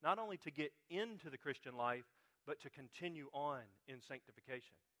needed, not only to get into the Christian life, but to continue on in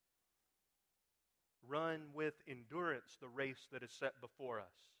sanctification. Run with endurance the race that is set before us,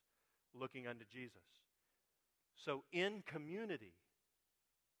 looking unto Jesus. So in community,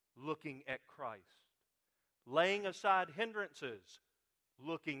 looking at Christ. Laying aside hindrances,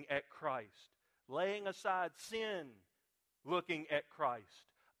 looking at Christ. Laying aside sin, looking at Christ.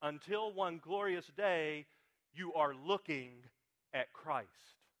 Until one glorious day, you are looking at Christ.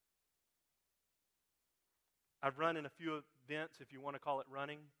 I've run in a few events, if you want to call it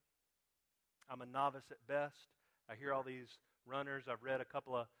running. I'm a novice at best. I hear all these runners. I've read a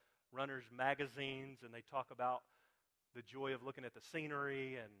couple of runners' magazines, and they talk about the joy of looking at the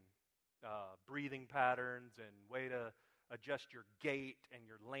scenery and breathing patterns and way to adjust your gait and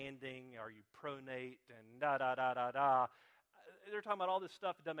your landing. Are you pronate and da-da-da-da-da. They're talking about all this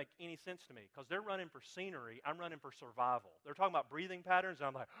stuff that doesn't make any sense to me because they're running for scenery. I'm running for survival. They're talking about breathing patterns, and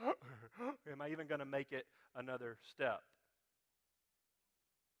I'm like, am I even going to make it another step?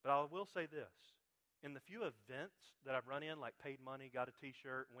 But I will say this. In the few events that I've run in, like paid money, got a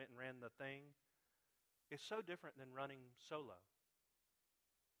T-shirt, went and ran the thing, it's so different than running solo.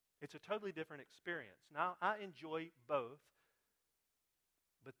 It's a totally different experience. Now, I enjoy both,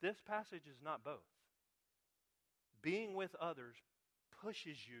 but this passage is not both. Being with others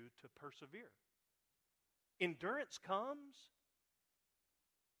pushes you to persevere. Endurance comes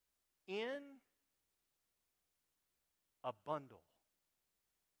in a bundle.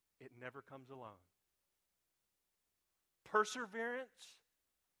 It never comes alone. Perseverance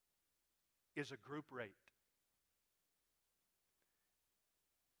is a group rate.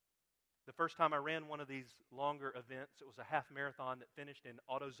 The first time I ran one of these longer events, it was a half marathon that finished in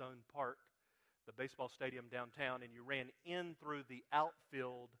AutoZone Park, the baseball stadium downtown, and you ran in through the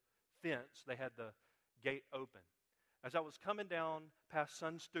outfield fence. They had the gate open. As I was coming down past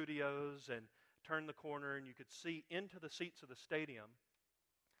Sun Studios and turned the corner and you could see into the seats of the stadium,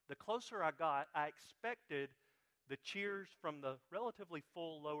 the closer I got, I expected the cheers from the relatively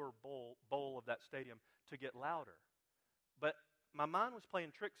full lower bowl of that stadium to get louder. But my mind was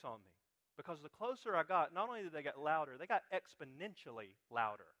playing tricks on me because the closer I got, not only did they get louder, they got exponentially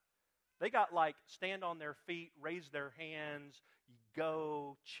louder. They got like stand on their feet, raise their hands,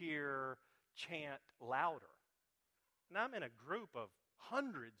 go, cheer, chant louder. Now I'm in a group of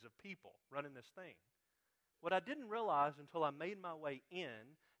hundreds of people running this thing. What I didn't realize until I made my way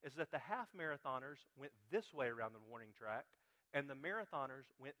in is that the half marathoners went this way around the warning track and the marathoners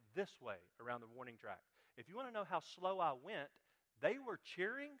went this way around the warning track. If you want to know how slow I went, they were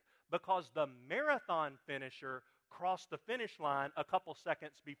cheering because the marathon finisher crossed the finish line a couple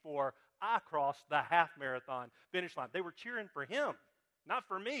seconds before I crossed the half marathon finish line. They were cheering for him, not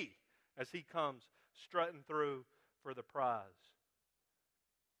for me, as he comes strutting through for the prize.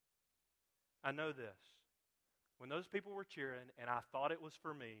 I know this. When those people were cheering and I thought it was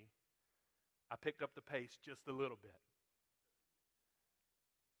for me, I picked up the pace just a little bit.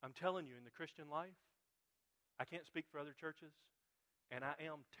 I'm telling you, in the Christian life, I can't speak for other churches, and I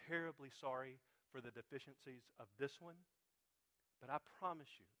am terribly sorry for the deficiencies of this one, but I promise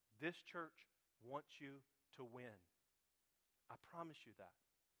you, this church wants you to win. I promise you that.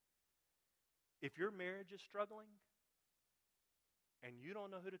 If your marriage is struggling and you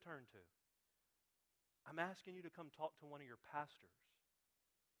don't know who to turn to, I'm asking you to come talk to one of your pastors.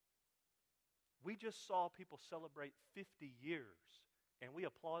 We just saw people celebrate 50 years, and we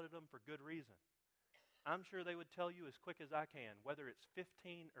applauded them for good reason. I'm sure they would tell you as quick as I can, whether it's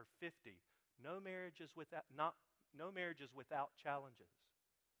 15 or 50, no marriage is without challenges.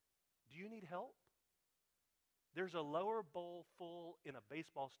 Do you need help? There's a lower bowl full in a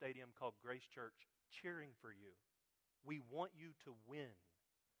baseball stadium called Grace Church cheering for you. We want you to win.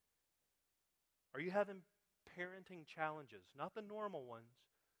 Are you having parenting challenges? Not the normal ones,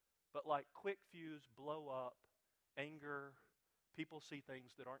 but like quick fuse, blow up, anger. People see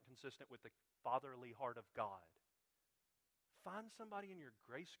things that aren't consistent with the fatherly heart of God. Find somebody in your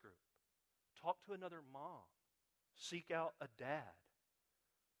grace group. Talk to another mom. Seek out a dad.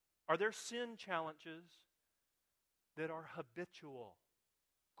 Are there sin challenges that are habitual,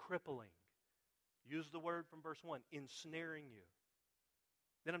 crippling? Use the word from verse 1, ensnaring you.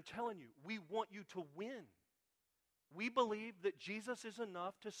 Then I'm telling you, we want you to win. We believe that Jesus is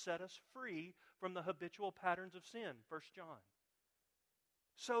enough to set us free from the habitual patterns of sin, 1 John.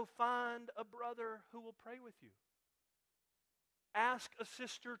 So find a brother who will pray with you. Ask a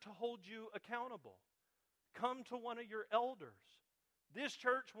sister to hold you accountable. Come to one of your elders. This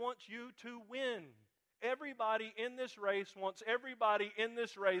church wants you to win. Everybody in this race wants everybody in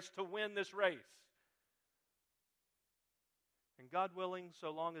this race to win this race. And God willing,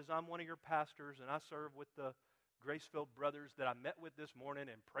 so long as I'm one of your pastors and I serve with the grace-filled brothers that I met with this morning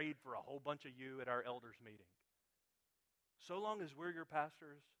and prayed for a whole bunch of you at our elders meeting. So long as we're your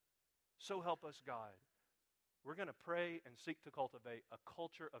pastors, so help us God. We're going to pray and seek to cultivate a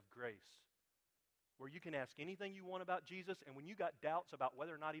culture of grace where you can ask anything you want about Jesus, and when you got doubts about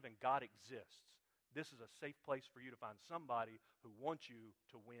whether or not even God exists, this is a safe place for you to find somebody who wants you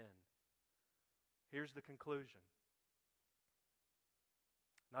to win. Here's the conclusion.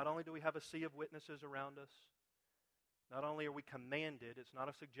 Not only do we have a sea of witnesses around us, not only are we commanded, it's not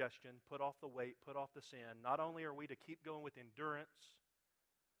a suggestion, put off the weight, put off the sin. Not only are we to keep going with endurance,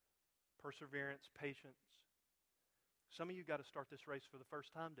 perseverance, patience. Some of you got to start this race for the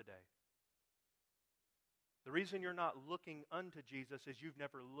first time today. The reason you're not looking unto Jesus is you've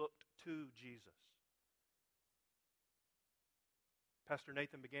never looked to Jesus. Pastor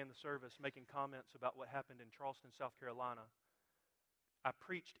Nathan began the service making comments about what happened in Charleston, South Carolina. I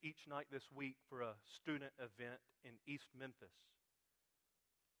preached each night this week for a student event in East Memphis.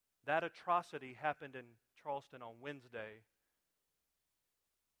 That atrocity happened in Charleston on Wednesday.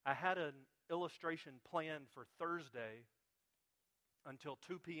 I had an illustration planned for Thursday until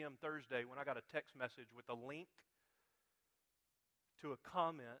 2 p.m. Thursday when I got a text message with a link to a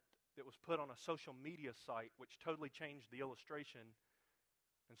comment that was put on a social media site which totally changed the illustration.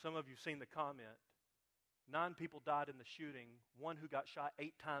 And some of you have seen the comment. 9 people died in the shooting. One who got shot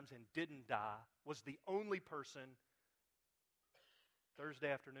 8 times and didn't die was the only person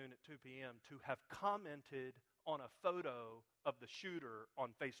Thursday afternoon at 2 p.m. to have commented on a photo of the shooter on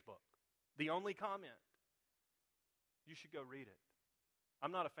Facebook. The only comment. You should go read it.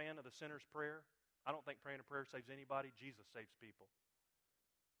 I'm not a fan of the sinner's prayer. I don't think praying a prayer saves anybody. Jesus saves people.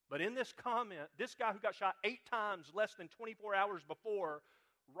 But in this comment, this guy who got shot 8 times less than 24 hours before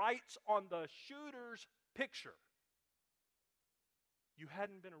writes on the shooter's picture, you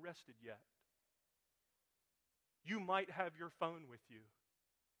hadn't been arrested yet. You might have your phone with you.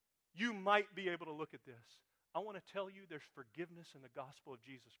 You might be able to look at this. I want to tell you there's forgiveness in the gospel of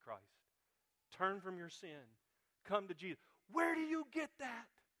Jesus Christ. Turn from your sin. Come to Jesus. Where do you get that?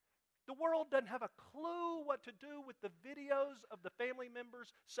 The world doesn't have a clue what to do with the videos of the family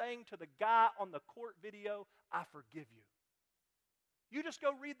members saying to the guy on the court video, I forgive you. You just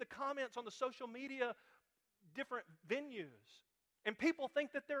go read the comments on the social media, different venues, and people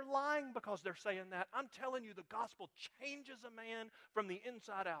think that they're lying because they're saying that. I'm telling you, the gospel changes a man from the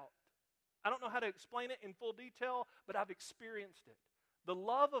inside out. I don't know how to explain it in full detail, but I've experienced it. The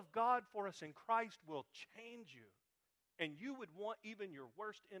love of God for us in Christ will change you. And you would want even your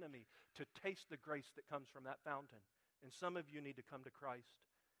worst enemy to taste the grace that comes from that fountain. And some of you need to come to Christ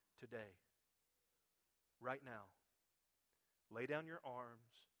today, right now. Lay down your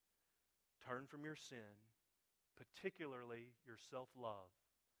arms, turn from your sin, particularly your self-love,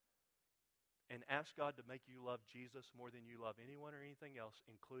 and ask God to make you love Jesus more than you love anyone or anything else,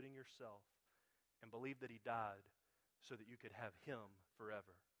 including yourself, and believe that He died so that you could have Him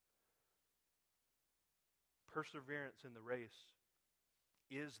forever. Perseverance in the race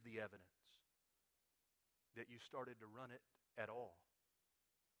is the evidence that you started to run it at all.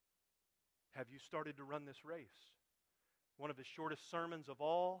 Have you started to run this race? One of the shortest sermons of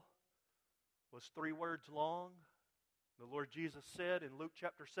all was 3 words long. The Lord Jesus said in Luke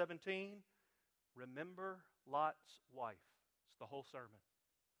chapter 17, remember Lot's wife. It's the whole sermon.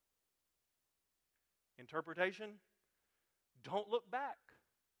 Interpretation, don't look back.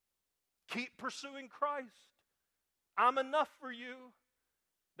 Keep pursuing Christ. I'm enough for you.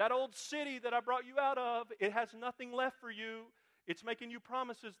 That old city that I brought you out of, it has nothing left for you. It's making you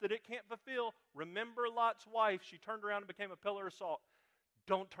promises that it can't fulfill. Remember Lot's wife. She turned around and became a pillar of salt.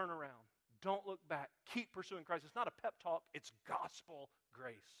 Don't turn around. Don't look back. Keep pursuing Christ. It's not a pep talk. It's gospel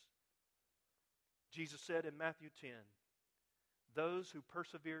grace. Jesus said in Matthew 10, those who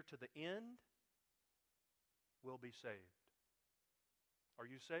persevere to the end will be saved. Are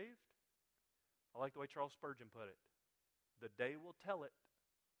you saved? I like the way Charles Spurgeon put it. The day will tell it.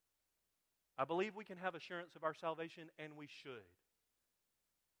 I believe we can have assurance of our salvation, and we should.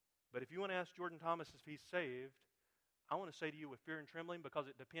 But if you want to ask Jordan Thomas if he's saved, I want to say to you with fear and trembling, because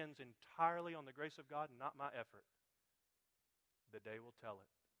it depends entirely on the grace of God and not my effort. The day will tell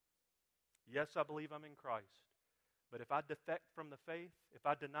it. Yes, I believe I'm in Christ. But if I defect from the faith, if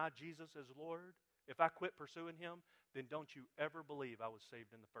I deny Jesus as Lord, if I quit pursuing Him, then don't you ever believe I was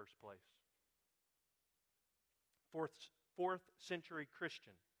saved in the first place. Fourth century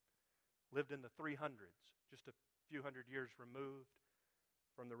Christian, lived in the 300s, just a few hundred years removed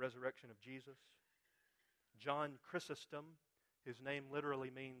from the resurrection of Jesus. John Chrysostom, his name literally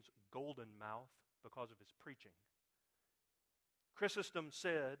means golden mouth because of his preaching. Chrysostom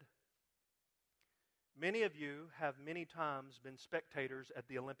said, many of you have many times been spectators at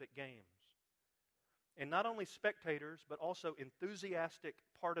the Olympic Games. And not only spectators, but also enthusiastic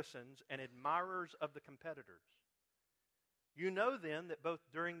partisans and admirers of the competitors. You know then that both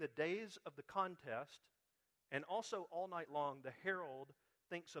during the days of the contest and also all night long, the herald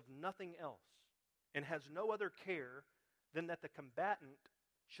thinks of nothing else and has no other care than that the combatant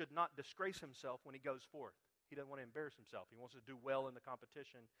should not disgrace himself when he goes forth. He doesn't want to embarrass himself. He wants to do well in the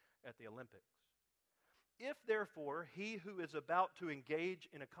competition at the Olympics. If, therefore, he who is about to engage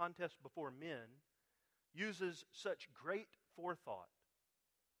in a contest before men uses such great forethought,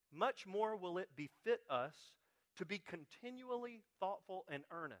 much more will it befit us to be continually thoughtful and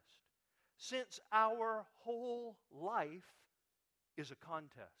earnest, since our whole life is a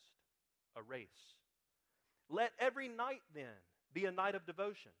contest, a race. Let every night, then, be a night of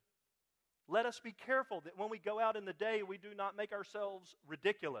devotion. Let us be careful that when we go out in the day, we do not make ourselves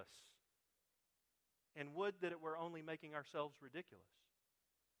ridiculous. And would that it were only making ourselves ridiculous.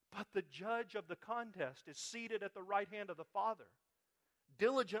 But the judge of the contest is seated at the right hand of the Father,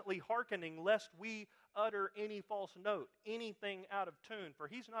 diligently hearkening lest we utter any false note, anything out of tune. For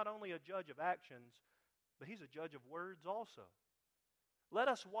He's not only a judge of actions, but He's a judge of words also. Let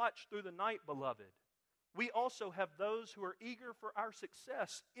us watch through the night, beloved. We also have those who are eager for our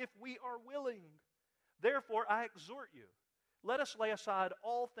success, if we are willing. Therefore, I exhort you, let us lay aside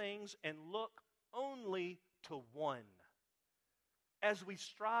all things and look only to one, as we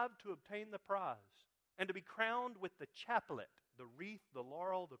strive to obtain the prize and to be crowned with the chaplet, the wreath, the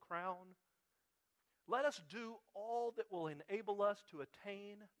laurel, the crown. Let us do all that will enable us to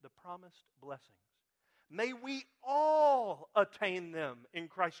attain the promised blessings. May we all attain them in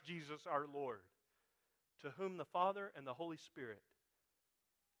Christ Jesus our Lord, to whom the Father and the Holy Spirit,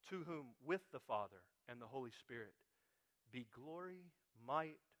 to whom with the Father and the Holy Spirit be glory,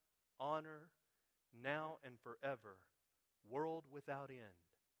 might, honor, now and forever, world without end.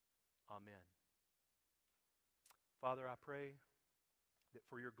 Amen. Father, I pray that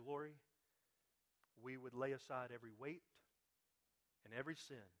for your glory, we would lay aside every weight and every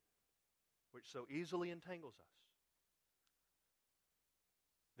sin which so easily entangles us.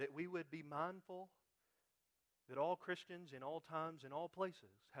 That we would be mindful that all Christians in all times, in all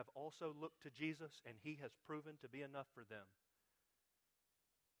places, have also looked to Jesus, and He has proven to be enough for them.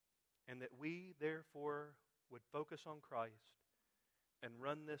 And that we, therefore, would focus on Christ and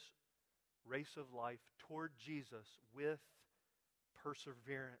run this race of life toward Jesus with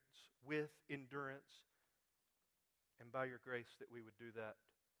perseverance, with endurance, and by your grace that we would do that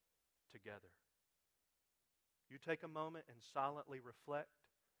together. You take a moment and silently reflect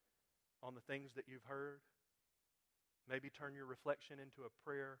on the things that you've heard. Maybe turn your reflection into a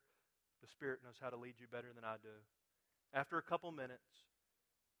prayer. The Spirit knows how to lead you better than I do. After a couple minutes,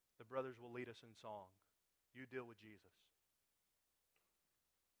 the brothers will lead us in song. You deal with Jesus.